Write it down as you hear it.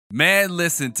Man,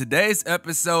 listen, today's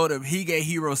episode of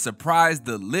HigeHiro surprised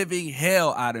the living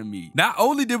hell out of me. Not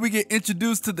only did we get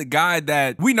introduced to the guy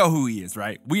that we know who he is,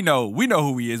 right? We know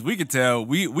who he is. We can tell.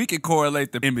 We can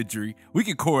correlate the imagery. We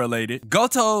can correlate it.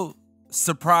 GOTOU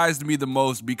surprised me the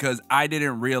most because I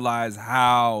didn't realize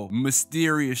how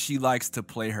mysterious she likes to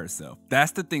play herself.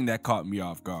 That's the thing that caught me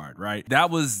off guard, right? That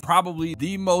was probably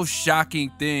the most shocking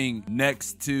thing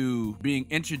next to being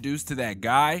introduced to that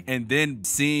guy and then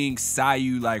seeing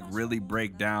Sayu like really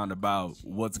break down about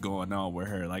what's going on with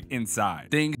her, like inside.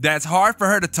 Thing that's hard for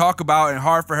her to talk about and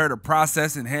hard for her to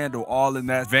process and handle all in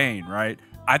that vein, right?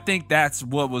 I think that's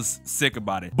what was sick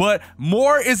about it. But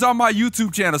more is on my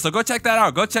YouTube channel, so go check that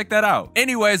out. Go check that out.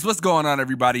 Anyways, what's going on,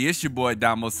 everybody? It's your boy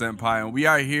Damo Senpai, and we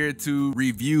are here to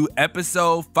review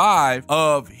episode 5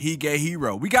 of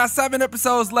HigeHiro. We got 7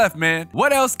 episodes left, man.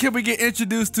 What else can we get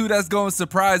introduced to that's going to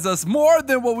surprise us more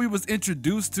than what we was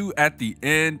introduced to at the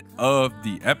end of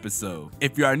the episode?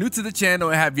 If you are new to the channel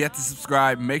and have yet to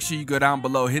subscribe, make sure you go down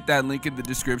below, hit that link in the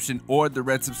description or the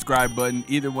red subscribe button.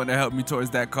 Either one to help me towards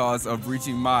that cause of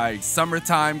reaching my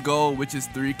summertime goal, which is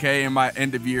 3K, and my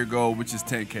end of year goal, which is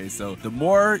 10K. So the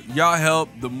more y'all help,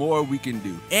 the more we can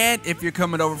do. And if you're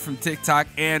coming over from TikTok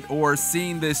and or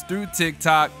seeing this through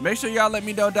TikTok, make sure y'all let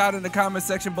me know down in the comment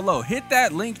section below. Hit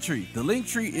that link tree. The link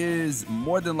tree is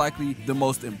more than likely the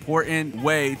most important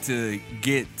way to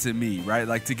get to me, right?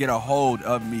 Like to get a hold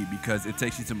of me, because it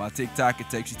takes you to my TikTok, it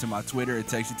takes you to my Twitter, it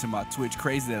takes you to my Twitch.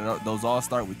 Crazy that those all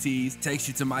start with T's. Takes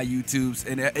you to my YouTubes,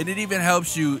 and it even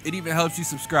helps you. It even helps you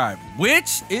subscribe,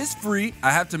 which is free. I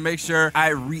have to make sure I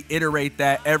reiterate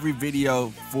that every video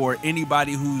for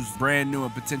anybody who's brand new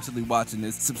and potentially watching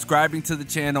this. Subscribing to the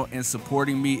channel and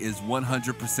supporting me is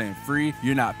 100% free.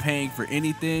 You're not paying for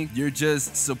anything. You're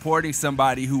just supporting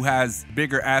somebody who has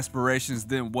bigger aspirations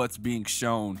than what's being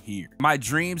shown here. My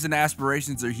dreams and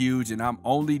aspirations are huge, and I'm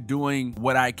only doing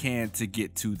what I can to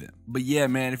get to them. But yeah,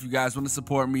 man, if you guys want to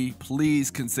support me,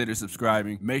 please consider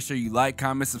subscribing. Make sure you like,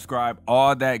 comment, subscribe,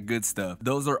 all that good stuff.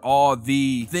 Those are all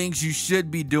the things you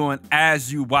should be doing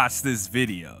as you watch this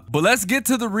video. But let's get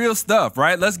to the real stuff,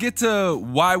 right? Let's get to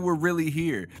why we're really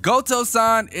here.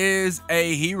 GOTOU-san is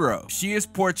a hero. She is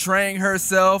portraying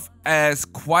herself as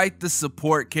quite the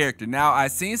support character. Now, I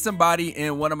seen somebody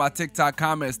in one of my TikTok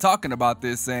comments talking about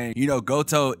this, saying, you know,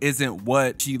 GOTOU isn't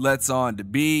what she lets on to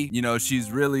be. You know,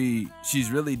 she's really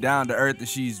down to earth, and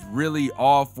she's really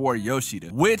all for Yoshida,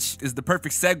 which is the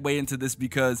perfect segue into this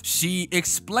because she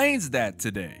explains that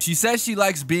today. She says she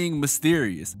likes being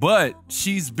mysterious, but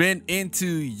she's been into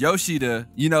Yoshida,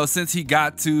 you know, since he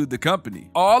got to the company.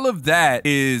 All of that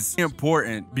is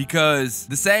important because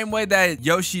the same way that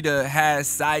Yoshida has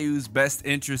Sayu's best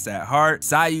interest at heart,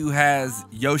 Sayu has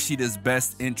Yoshida's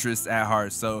best interest at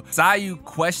heart. So Sayu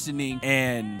questioning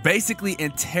and basically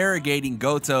interrogating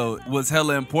GOTOU was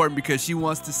hella important because she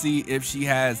wants to see if she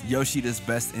has Yoshida's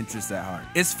best interest at heart.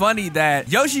 It's funny that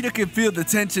Yoshida could feel the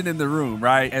tension in the room,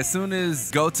 right? As soon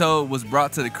as GOTOU was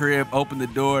brought to the crib, opened the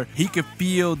door, he could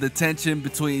feel the tension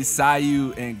between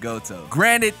Sayu and GOTOU.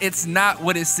 Granted, it's not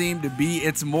what it seemed to be.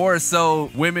 It's more so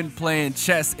women playing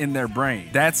chess in their brain.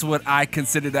 That's what I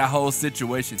consider that whole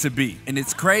situation to be. And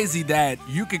it's crazy that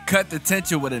you could cut the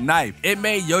tension with a knife. It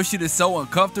made Yoshida so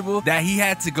uncomfortable that he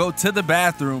had to go to the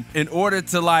bathroom in order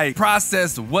to like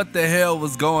process what the hell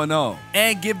was going on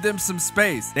and give them some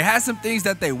space. They had some things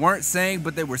that they weren't saying,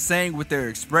 but they were saying with their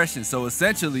expression. So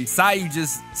essentially, Sayu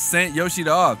just sent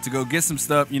Yoshida off to go get some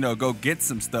stuff, you know, go get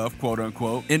some stuff, quote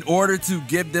unquote, in order to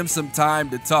give them some time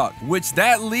to talk, which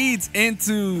that leads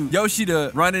into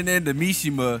Yoshida running into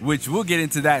Mishima, which we'll get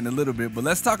into that in a little bit. But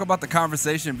let's talk about the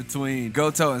conversation between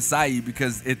GOTOU and Sayu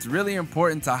because it's really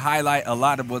important to highlight a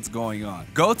lot of what's going on.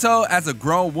 GOTOU, as a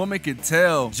grown woman, can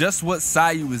tell just what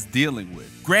Sayu is dealing with.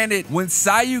 Granted, when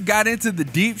Sayu got into the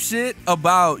deep shit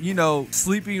about, you know,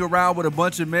 sleeping around with a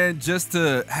bunch of men just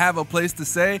to have a place to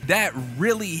stay, that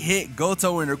really hit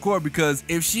GOTOU in her core because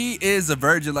if she is a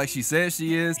virgin like she says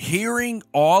she is, hearing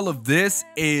all of this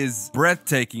is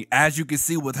breathtaking, as you can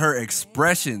see with her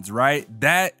expressions, right?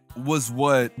 That was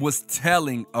what was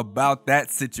telling about that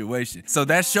situation. So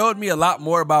that showed me a lot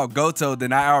more about GOTOU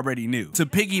than I already knew. To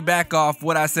piggyback off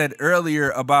what I said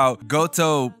earlier about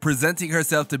GOTOU presenting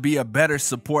herself to be a better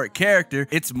support character,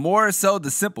 it's more so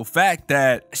the simple fact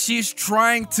that she's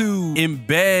trying to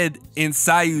embed in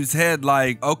Sayu's head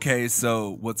like, okay,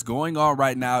 so what's going on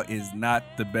right now is not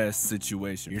the best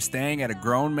situation. You're staying at a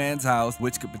grown man's house,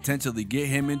 which could potentially get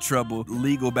him in trouble,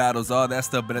 legal battles, all that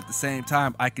stuff, but at the same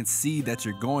time, I can see that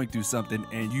you're going going through something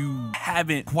and you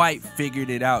haven't quite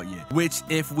figured it out yet. Which,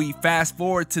 if we fast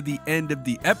forward to the end of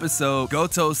the episode,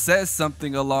 Gotou says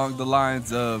something along the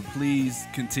lines of, please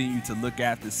continue to look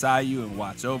after Sayu and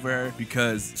watch over her,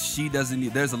 because she doesn't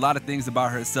need, there's a lot of things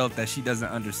about herself that she doesn't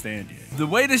understand yet. The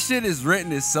way this shit is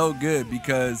written is so good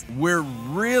because we're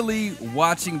really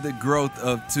watching the growth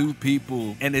of two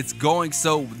people, and it's going,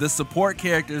 so the support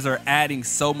characters are adding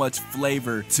so much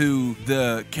flavor to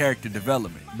the character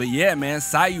development. But yeah, man,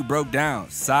 Sayu broke down.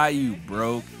 Sayu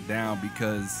broke down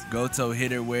because Gotou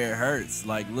hit her where it hurts.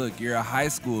 Like, look, you're a high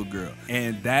school girl,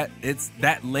 and that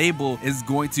label is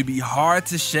going to be hard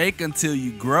to shake until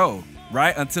you grow,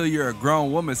 right? Until you're a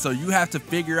grown woman. So you have to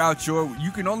figure out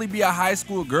you can only be a high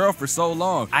school girl for so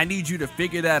long. I need you to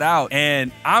figure that out,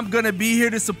 and I'm gonna be here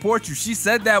to support you. She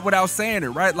said that without saying it,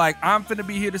 right? Like, I'm gonna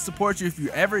be here to support you. If you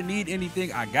ever need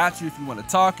anything, I got you. If you want to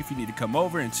talk, if you need to come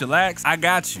over and chillax, I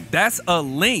got you. That's a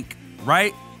link,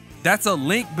 right? That's a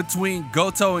link between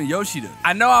Gotou and Yoshida.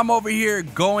 I know I'm over here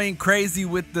going crazy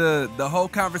with the whole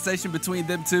conversation between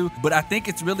them two, but I think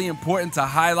it's really important to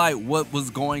highlight what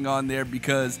was going on there,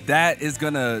 because that's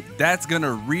gonna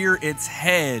rear its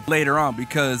head later on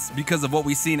because of what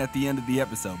we seen at the end of the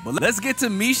episode. But let's get to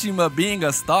Mishima being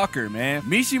a stalker, man.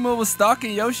 Mishima was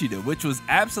stalking Yoshida, which was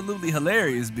absolutely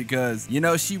hilarious because, you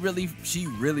know, she really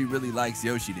likes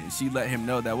Yoshida. She let him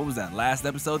know that, what was that, last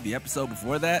episode? The episode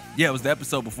before that? Yeah, it was the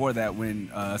episode before that when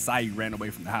Sayu ran away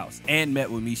from the house and met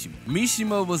with Mishima.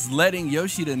 Mishima was letting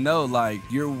Yoshida know, like,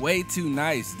 you're way too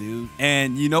nice, dude.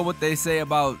 And you know what they say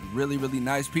about really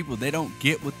nice people? They don't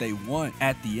get what they want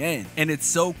at the end. And it's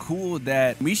so cool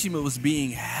that Mishima was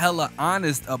being hella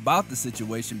honest about the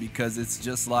situation, because it's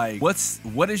just like,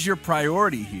 what is your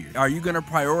priority here? Are you gonna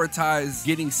prioritize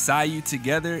getting Sayu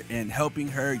together and helping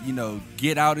her, you know,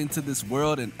 get out into this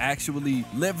world and actually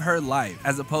live her life,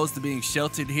 as opposed to being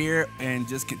sheltered here and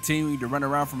just continuing to run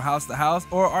around from house to house?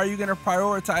 Or are you going to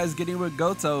prioritize getting with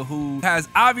Gotou, who has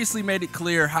obviously made it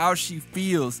clear how she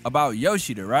feels about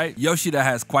Yoshida, right? Yoshida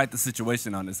has quite the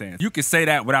situation on his hands. You can say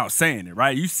that without saying it,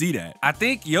 right? You see that. I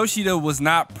think Yoshida was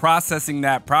not processing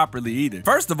that properly either.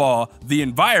 First of all, the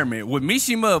environment with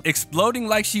Mishima exploding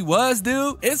like she was,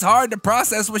 dude, it's hard to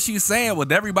process what she's saying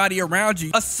with everybody around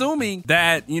you, assuming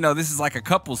that, you know, this is like a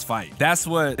couples fight. That's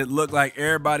what it looked like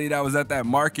everybody that was at that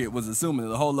market was assuming,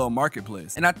 the whole little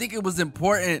marketplace. And I think it was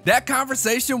important. That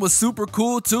conversation was super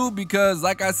cool too, because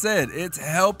like I said, it's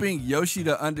helping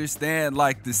Yoshida understand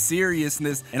like the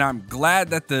seriousness, and I'm glad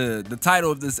that the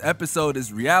title of this episode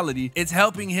is reality. It's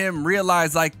helping him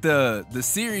realize like the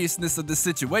seriousness of the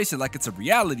situation, like it's a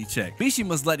reality check.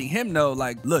 Mishima's letting him know,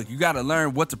 like, look, you gotta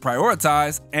learn what to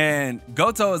prioritize, and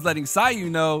Gotou is letting Sayu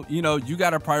know, you know, you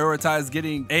gotta prioritize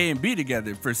getting A and B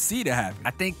together for C to happen.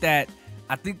 I think that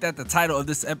the title of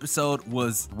this episode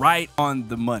was right on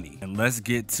the money. And let's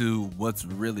get to what's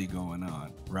really going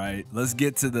on, right? Let's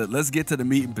get to the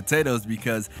meat and potatoes,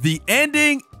 because the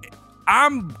ending,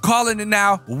 I'm calling it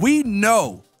now. We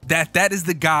know that is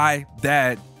the guy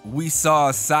that we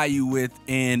saw Sayu with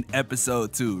in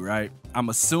episode 2, right? I'm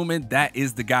assuming that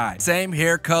is the guy. Same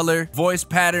hair color, voice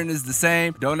pattern is the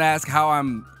same. Don't ask how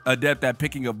I'm adept at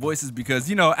picking up voices, because,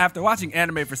 you know, after watching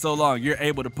anime for so long, you're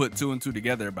able to put 2 and 2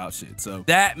 together about shit. So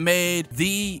that made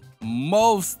the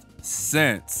most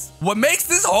sense. What makes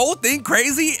this whole thing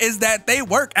crazy is that they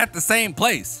work at the same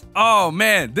place. Oh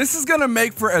man, this is gonna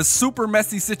make for a super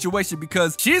messy situation,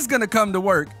 because she's gonna come to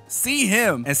work, see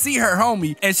him and see her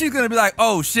homie, and she's gonna be like,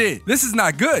 oh shit, this is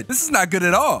not good. This is not good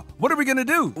at all. What are we gonna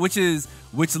do? Which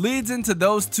leads into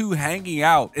those two hanging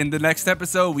out in the next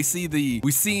episode. We seen the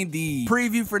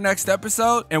preview for next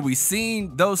episode, and we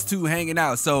seen those two hanging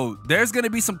out. So there's gonna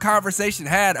be some conversation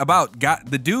had about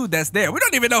the dude that's there. We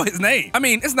don't even know his name. I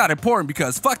mean, it's not important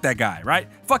because fuck that guy, right?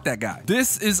 Fuck that guy.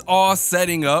 This is all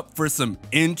setting up for some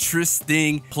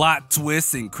interesting plot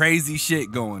twists and crazy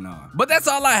shit going on. But that's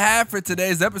all I have for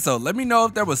today's episode. Let me know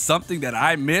if there was something that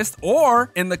I missed,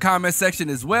 or in the comment section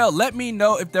as well, let me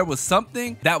know if there was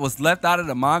something that was left out of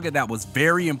the manga that was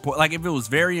very important, like if it was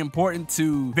very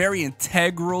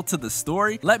integral to the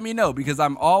story. Let me know, because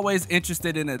I'm always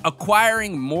interested in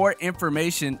acquiring more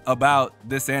information about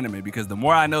this anime, because the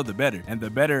more I know, the better, and the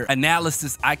better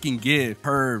analysis I can give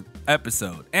per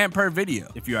episode and per video.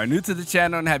 If you are new to the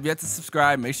channel and have yet to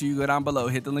subscribe, make sure you go down below,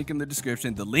 hit the link in the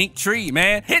description, the link tree,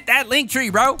 man. Hit that link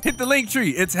tree, bro. Hit the link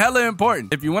tree. It's hella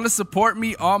important. If you want to support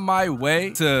me on my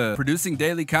way to producing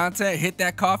daily content, hit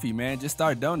that coffee, man. Just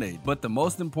start donating. But the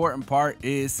most important part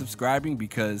is subscribing,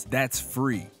 because that's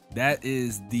free. That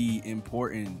is the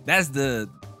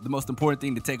most important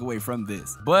thing to take away from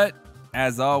this. But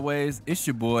as always, it's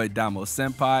your boy Damo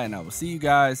Senpai, and I will see you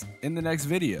guys in the next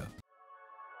video.